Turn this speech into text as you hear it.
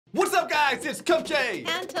up, guys? It's Kimchi.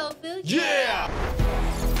 And tofu. Yeah!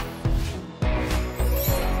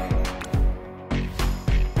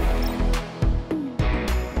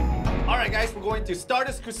 Alright, guys, we're going to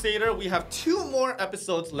Stardust Crusader. We have 2 more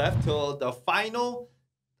episodes left till the final.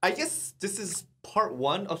 I guess this is part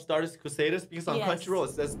 1 of Stardust Crusaders because on Crunchyroll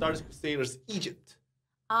it says Stardust Crusaders Egypt.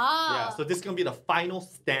 Ah. Yeah, so this is going to be the final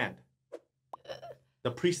stand. The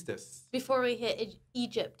priestess. Before we hit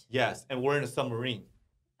Egypt. Yes, and we're in a submarine.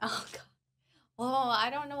 Oh, God. Oh, I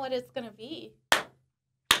don't know what it's going to be.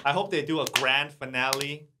 I hope they do a grand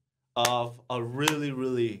finale of a really,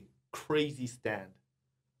 really crazy stand.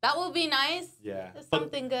 That will be nice. Yeah.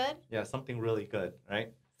 Something good. Yeah, something really good,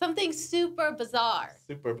 right? Something super bizarre.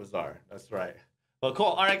 Super bizarre. That's right. Well, cool.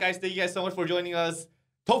 All right, guys. Thank you guys so much for joining us.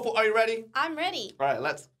 Tofu, are you ready? I'm ready. All right,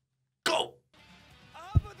 let's go.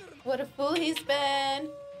 What a fool he's been.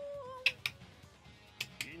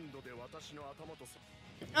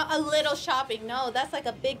 A little shopping. No, that's like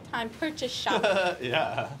a big time purchase shopping.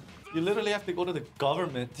 Yeah. You literally have to go to the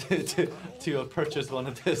government to purchase one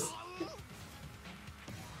of this.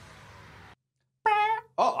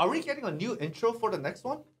 Oh, are we getting a new intro for the next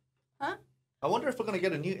one? Huh? I wonder if we're going to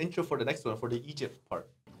get a new intro for the next one, for the Egypt part.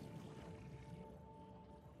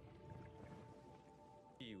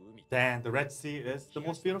 Damn, the Red Sea is the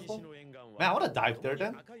most beautiful. Man, I want to dive there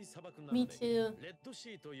then. Me too.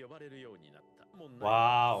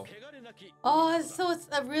 Wow. Oh, so it's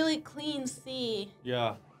a really clean sea.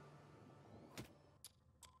 Yeah.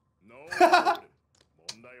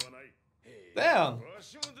 Damn.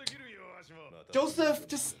 Joseph,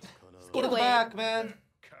 just go to the back, man.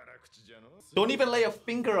 Don't even lay a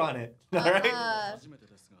finger on it. All right?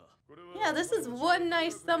 Yeah, this is one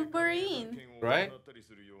nice submarine. Right?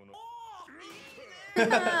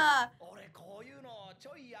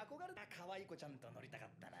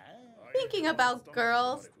 Thinking about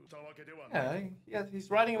girls. Yeah, he's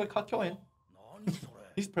riding with Kakyoin.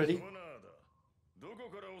 He's pretty.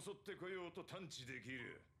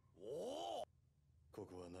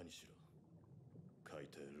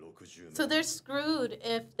 So they're screwed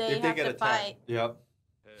if they have get to attacked. fight. Yep.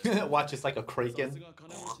 Watch, it's like a kraken.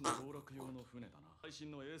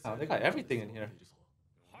 Oh, they got everything in here.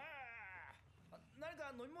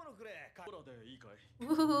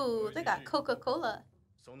 Ooh, they got Coca-Cola.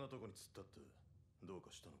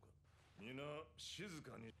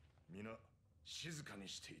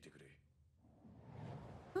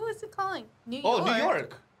 Who is he calling? New York. Oh, New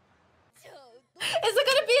York. Is it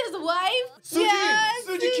gonna be his wife? Suji! Yeah,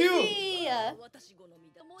 Suji Q!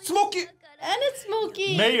 Smokey! And it's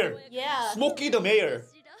Smokey. Mayor! Yeah. Smokey the mayor.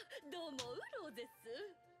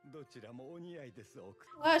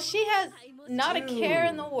 Wow, she has not a care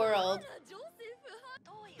in the world.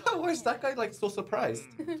 Why is that guy like so surprised?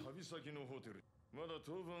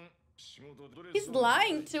 He's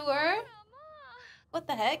lying to her. What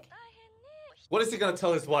the heck? What is he gonna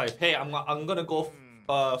tell his wife? Hey, I'm gonna go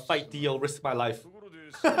fight Dio, risk my life.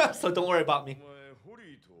 So don't worry about me.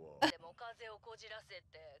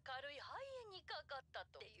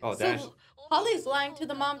 Oh, damn. So Holly's lying to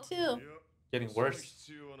the mom too. Getting worse.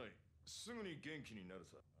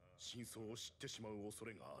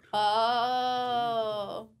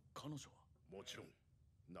 Oh.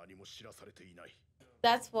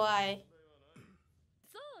 That's why.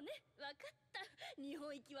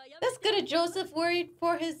 That's good of Joseph worried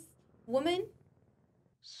for his woman.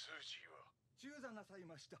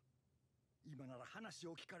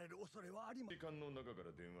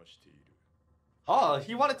 Oh,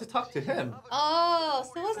 he wanted to talk to him. Oh,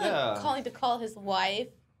 so he wasn't calling to call his wife.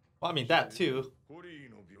 Well, I mean, that too.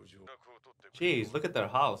 Jeez, look at their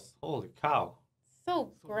house. Holy cow.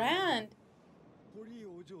 So grand.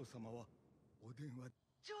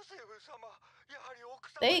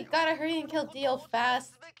 They gotta hurry and kill Dio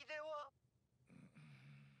fast.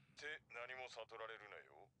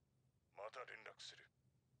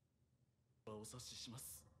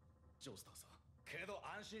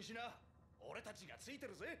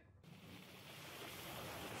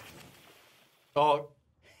 Oh.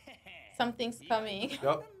 Something's coming.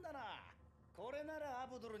 Yep.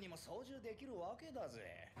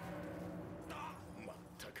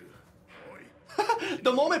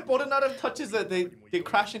 The moment Borunaru touches it, they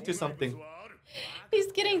crash into something.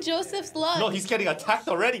 He's getting Joseph's luck. No, he's getting attacked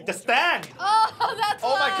already. The stand! Oh, that's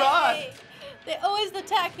Oh why. my god! They always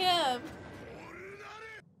attack him.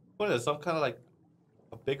 What is it? Some kind of like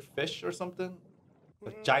a big fish or something?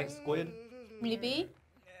 A giant squid? Maybe.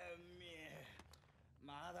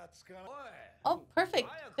 Oh, perfect.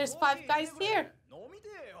 There's 5 guys here.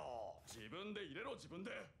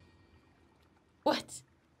 What?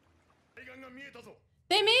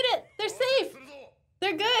 They made it!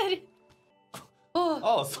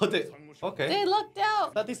 Oh, so they... Okay. They lucked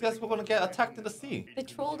out. Thought these guys were gonna get attacked in the sea. They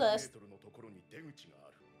trolled us.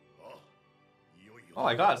 Oh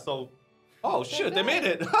my god, so... Oh shoot, they made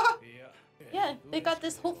it! Yeah, they got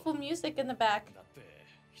this hopeful music in the back.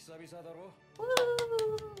 Woo.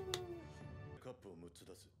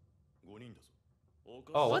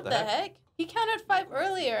 Oh, What the heck? He counted 5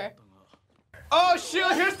 earlier. Oh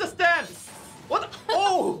shoot, here's the stand! What?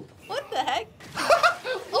 Oh! What the heck?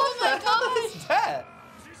 Oh my What is that?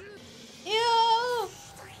 Ew!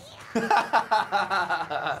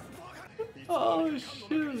 Oh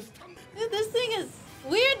shoot. Dude, this thing is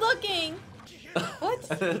weird looking. What?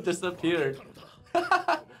 It disappeared.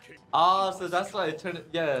 Oh, so that's why it turned...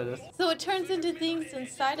 Yeah, that's... So it turns into things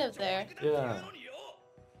inside of there. Yeah.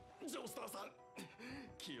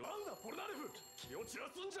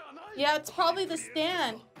 Yeah, it's probably the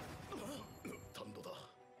stand.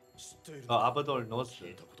 Oh, Abador knows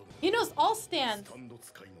it. He knows all stands.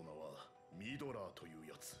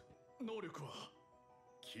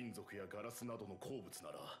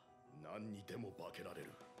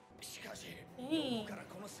 Dang.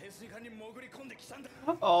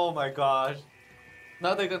 Oh my gosh.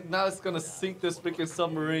 Now now it's gonna sink this freaking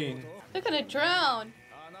submarine. They're gonna drown.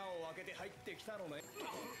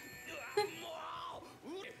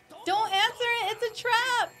 Don't answer it, it's a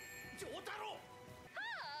trap.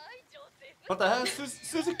 What the hell?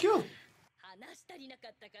 Suzy Q.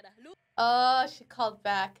 Oh, she called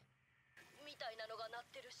back.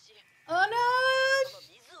 Oh no!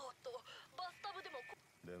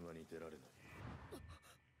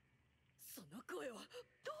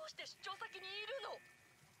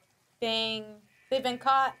 Dang, they've been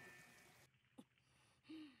caught.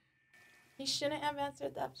 He shouldn't have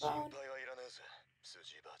answered that phone.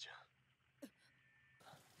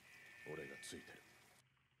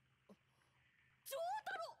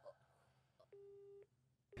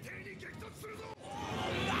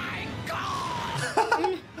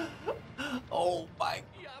 Oh my.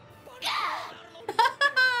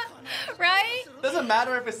 Right? Doesn't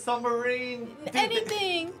matter if it's submarine. Dude,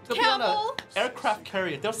 Anything. they'll be on Camel. a aircraft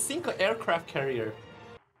carrier. They'll sink an aircraft carrier.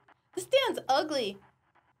 This stand's ugly.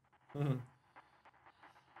 Mhm.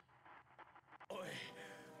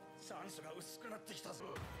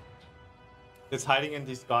 It's hiding in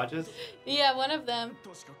these gauges. Yeah, one of them.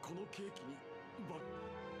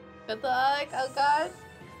 Good luck. Oh gosh.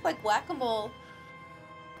 It's like whack-a-mole.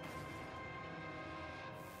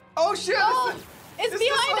 Oh shit! Oh, it's This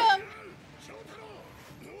behind one. him.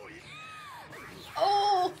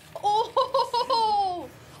 Oh, oh.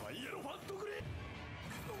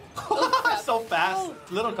 So fast.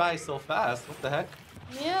 Little guy is so fast. What the heck?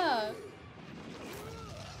 Yeah.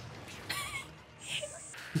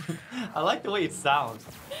 I like the way it sounds.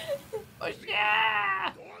 Oh,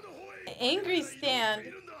 yeah! Angry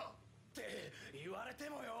stand.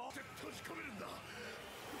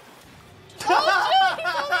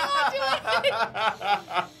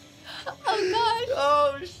 Oh gosh.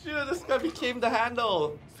 Oh shoot, this guy became the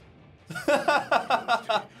handle. Oh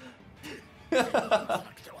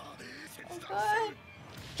god.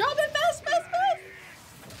 Drop it fast, fast, fast.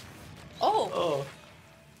 Oh. Oh.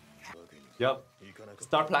 Yep.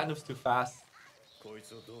 Star Platinum's too fast.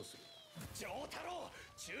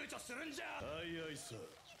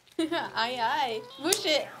 Aye, aye. Whoosh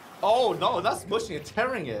it. Oh no, that's mushing it,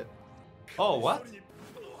 tearing it. Oh, what?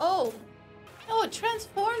 Oh. Oh, it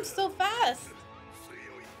transforms so fast.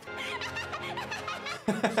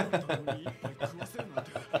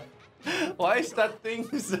 Why is that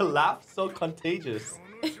thing's laugh so contagious?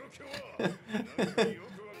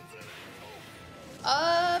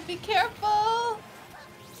 Be careful.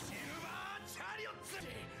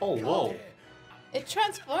 Oh, whoa. It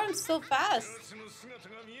transforms so fast.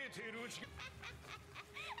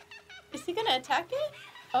 Is he gonna attack it?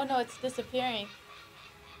 Oh no, it's disappearing.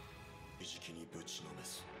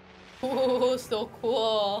 Oh, so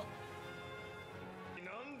cool.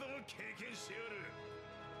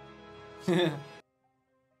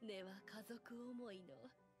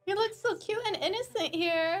 He looks so cute and innocent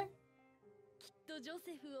here. きっとジョ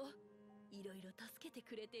セフをいろいろ助けて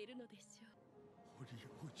くれているのでしょう。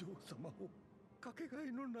お嬢様をかけが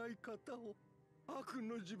えのない方を悪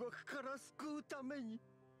の呪縛から救うために。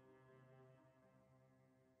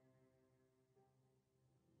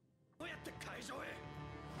どうやって会場へ。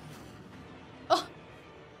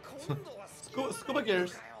Scuba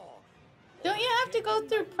gears. Don't you have to go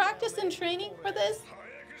through practice and training for this?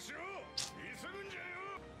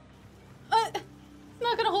 It's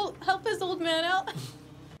not gonna help his old man out.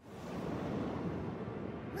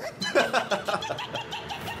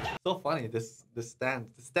 So funny. This stand.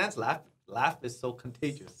 The stand's laugh is so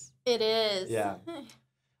contagious. It is. Yeah.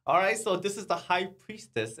 All right, so this is the High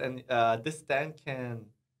Priestess, and this stand can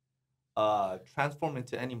transform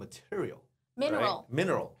into any material. Mineral. Right?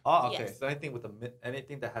 Mineral. Oh, okay. Yes. So anything with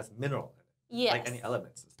anything that has mineral in it. Yes. Like any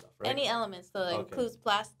elements and stuff, right? Any elements, so it includes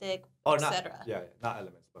plastic, not, etc. yeah, not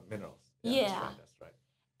elements, but minerals. Yeah. That's right.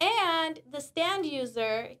 And the stand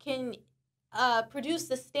user can produce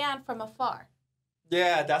the stand from afar.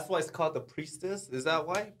 Yeah, that's why it's called the Priestess. Is that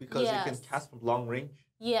why? Because it can Yes. cast from long range?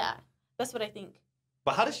 Yeah, that's what I think.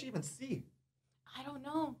 But how does she even see? I don't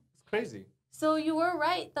know. It's crazy. So you were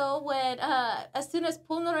right, though, when as soon as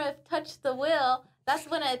Polnareff touched the wheel, that's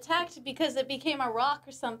when it attacked because it became a rock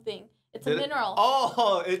or something. It's a mineral.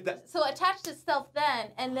 Oh! So it attached itself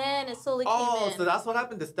then, and then it slowly came in. Oh, so that's what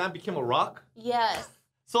happened? The stand became a rock? Yes.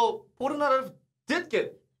 So Polnareff did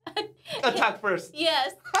get attacked first.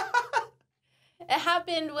 Yes. It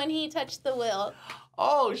happened when he touched the wheel.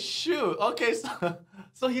 Oh, shoot. Okay,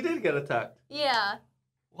 so he did get attacked. Yeah.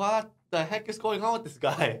 What the heck is going on with this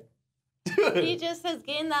guy? Dude. He just has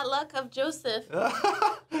gained that luck of Joseph.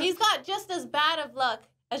 He's got just as bad of luck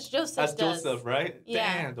as Joseph does. Joseph, right?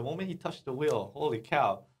 Yeah. Damn, the moment he touched the wheel, holy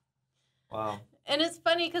cow. Wow. And it's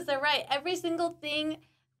funny because they're right. Every single thing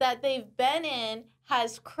that they've been in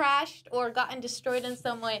has crashed or gotten destroyed in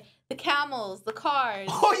some way. The camels, the cars.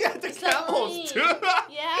 Oh, yeah, the camels, dude.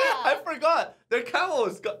 Yeah. I forgot. Their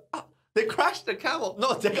camels they crashed the camel.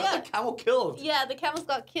 No, they got the camel killed. Yeah, the camels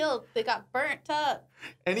got killed. They got burnt up.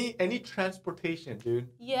 Any transportation, dude.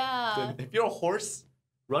 Yeah. Then if you're a horse,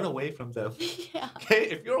 run away from them. Yeah. Okay,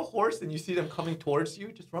 if you're a horse and you see them coming towards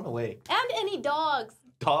you, just run away. And any dogs.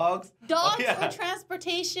 Dogs. Dogs for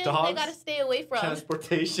transportation, they gotta stay away from.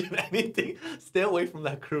 Transportation, anything. Stay away from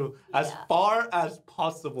that crew as Yeah. far as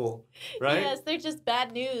possible, right? Yes, they're just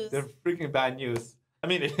bad news. They're freaking bad news. I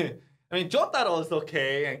mean, Jotaro is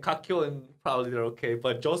okay, and Kakyo and probably they're okay,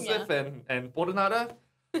 but Joseph and Polnareff,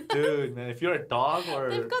 dude, man, if you're a dog or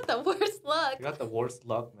They've got the worst luck. you got the worst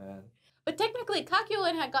luck, man. But technically,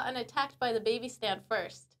 Kakyoin had gotten attacked by the baby stand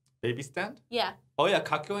first. Baby stand? Yeah. Oh yeah,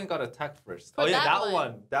 Kakyoin got attacked first. For oh yeah, that that one.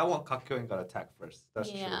 one. That one Kakyoin got attacked first.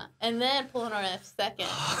 That's Yeah. And then Polnareff second.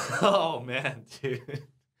 true. Oh man, dude.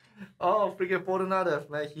 Oh freaking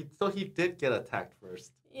Polnareff, man. He did get attacked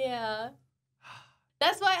first. Yeah.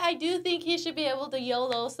 That's why I do think he should be able to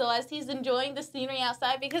YOLO so as he's enjoying the scenery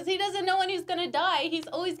outside because he doesn't know when he's gonna die. He's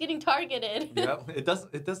always getting targeted. Yep.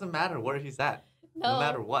 It doesn't matter where he's at. No. No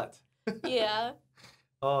matter what. Yeah.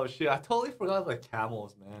 Oh shit, I totally forgot about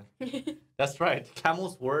camels, man. That's right.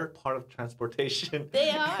 Camels were part of transportation.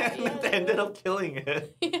 They are. And Yeah, they ended up killing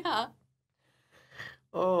it. Yeah.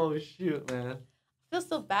 Oh shoot, man. I feel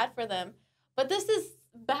so bad for them. But this is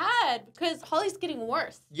bad because Holly's getting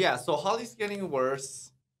worse. Yeah, so Holly's getting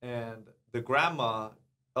worse, and the grandma,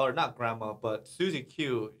 or not grandma, but Susie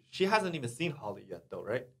Q, she hasn't even seen Holly yet, though,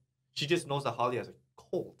 right? She just knows that Holly has a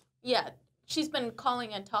cold. Yeah. She's been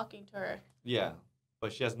calling and talking to her. Yeah,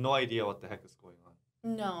 but she has no idea what the heck is going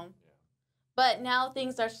on. No. Yeah. But now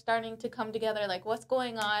things are starting to come together. Like, what's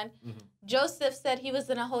going on? Mm-hmm. Joseph said he was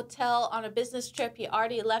in a hotel on a business trip. He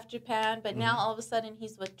already left Japan, but now all of a sudden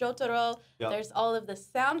he's with Jotaro. Yep. There's all of the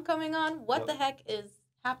sound coming on. What Yep. the heck is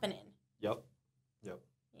happening? Yep.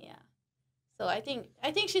 Yeah. So I think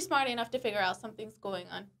she's smart enough to figure out something's going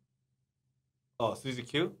on. Oh, Susie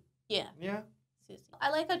Q? Yeah. Yeah. Susie. I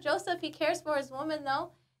like how Joseph, he cares for his woman,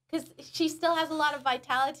 though, because she still has a lot of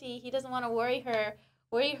vitality. He doesn't want to worry her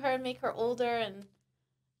and make her older, and,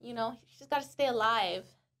 you know, she's got to stay alive.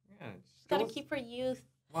 Yeah. She's got to keep her youth.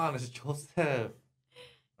 Come on, it's Joseph.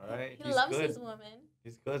 All right. He loves his woman.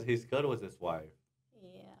 He's good. He's good with his wife.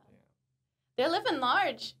 Yeah. They're living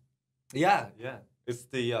large. Yeah. It's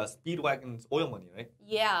the Speedwagon's oil money, right?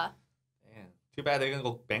 Yeah. Damn. Too bad they're going to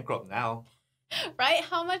go bankrupt now. Right?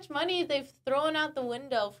 How much money they've thrown out the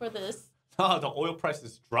window for this. Oh, the oil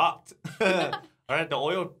prices dropped. All right, the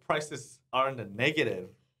oil prices are in the negative.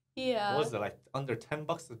 Yeah. What was it, like under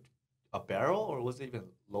 $10 a barrel, or was it even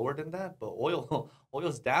lower than that? But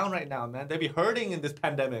oil's down right now, man. They'd be hurting in this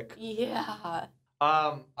pandemic. Yeah.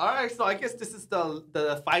 All right, so I guess this is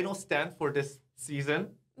the final stand for this season,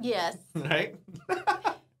 Yes. right?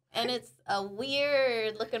 And it's a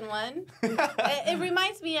weird looking one. It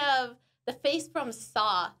reminds me of the face from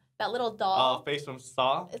Saw, that little doll. Face from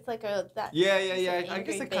Saw. It's like a that. Yeah. it's an I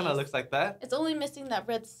guess angry it kind of face. looks like that. It's only missing that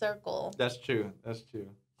red circle. That's true.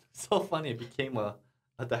 So funny. It became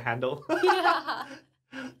the handle. Yeah.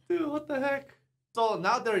 Dude, what the heck? So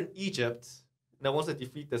now they're in Egypt. And then once they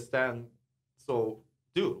defeat the stand, so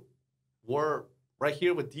dude, we're right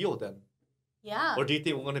here with Dio then. Yeah. Or do you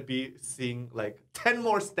think we're gonna be seeing like 10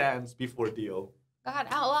 more stands before Dio? God,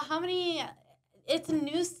 how many? It's a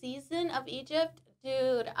new season of Egypt,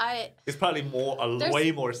 dude. It's probably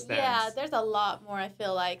way more stands. Yeah, there's a lot more. I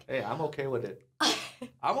feel like. Hey, I'm okay with it.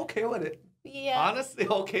 I'm okay with it. Yeah. Honestly,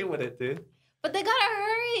 okay with it, dude. But they gotta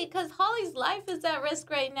hurry, because Holly's life is at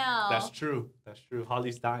risk right now. That's true.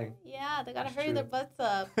 Holly's dying. Yeah, they gotta hurry their butts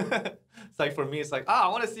up. It's like for me, it's like, I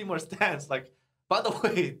want to see more stands. Like, by the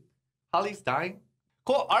way, Holly's dying.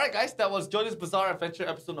 Cool. All right, guys, that was Jojo's Bizarre Adventure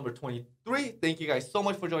episode number 23. Thank you guys so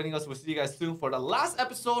much for joining us. We'll see you guys soon for the last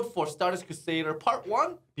episode for Stardust Crusader Part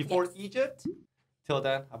 1 before Egypt. Till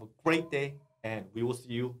then, have a great day, and we will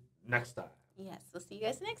see you next time. Yes, we'll see you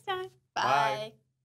guys next time. Bye. Bye.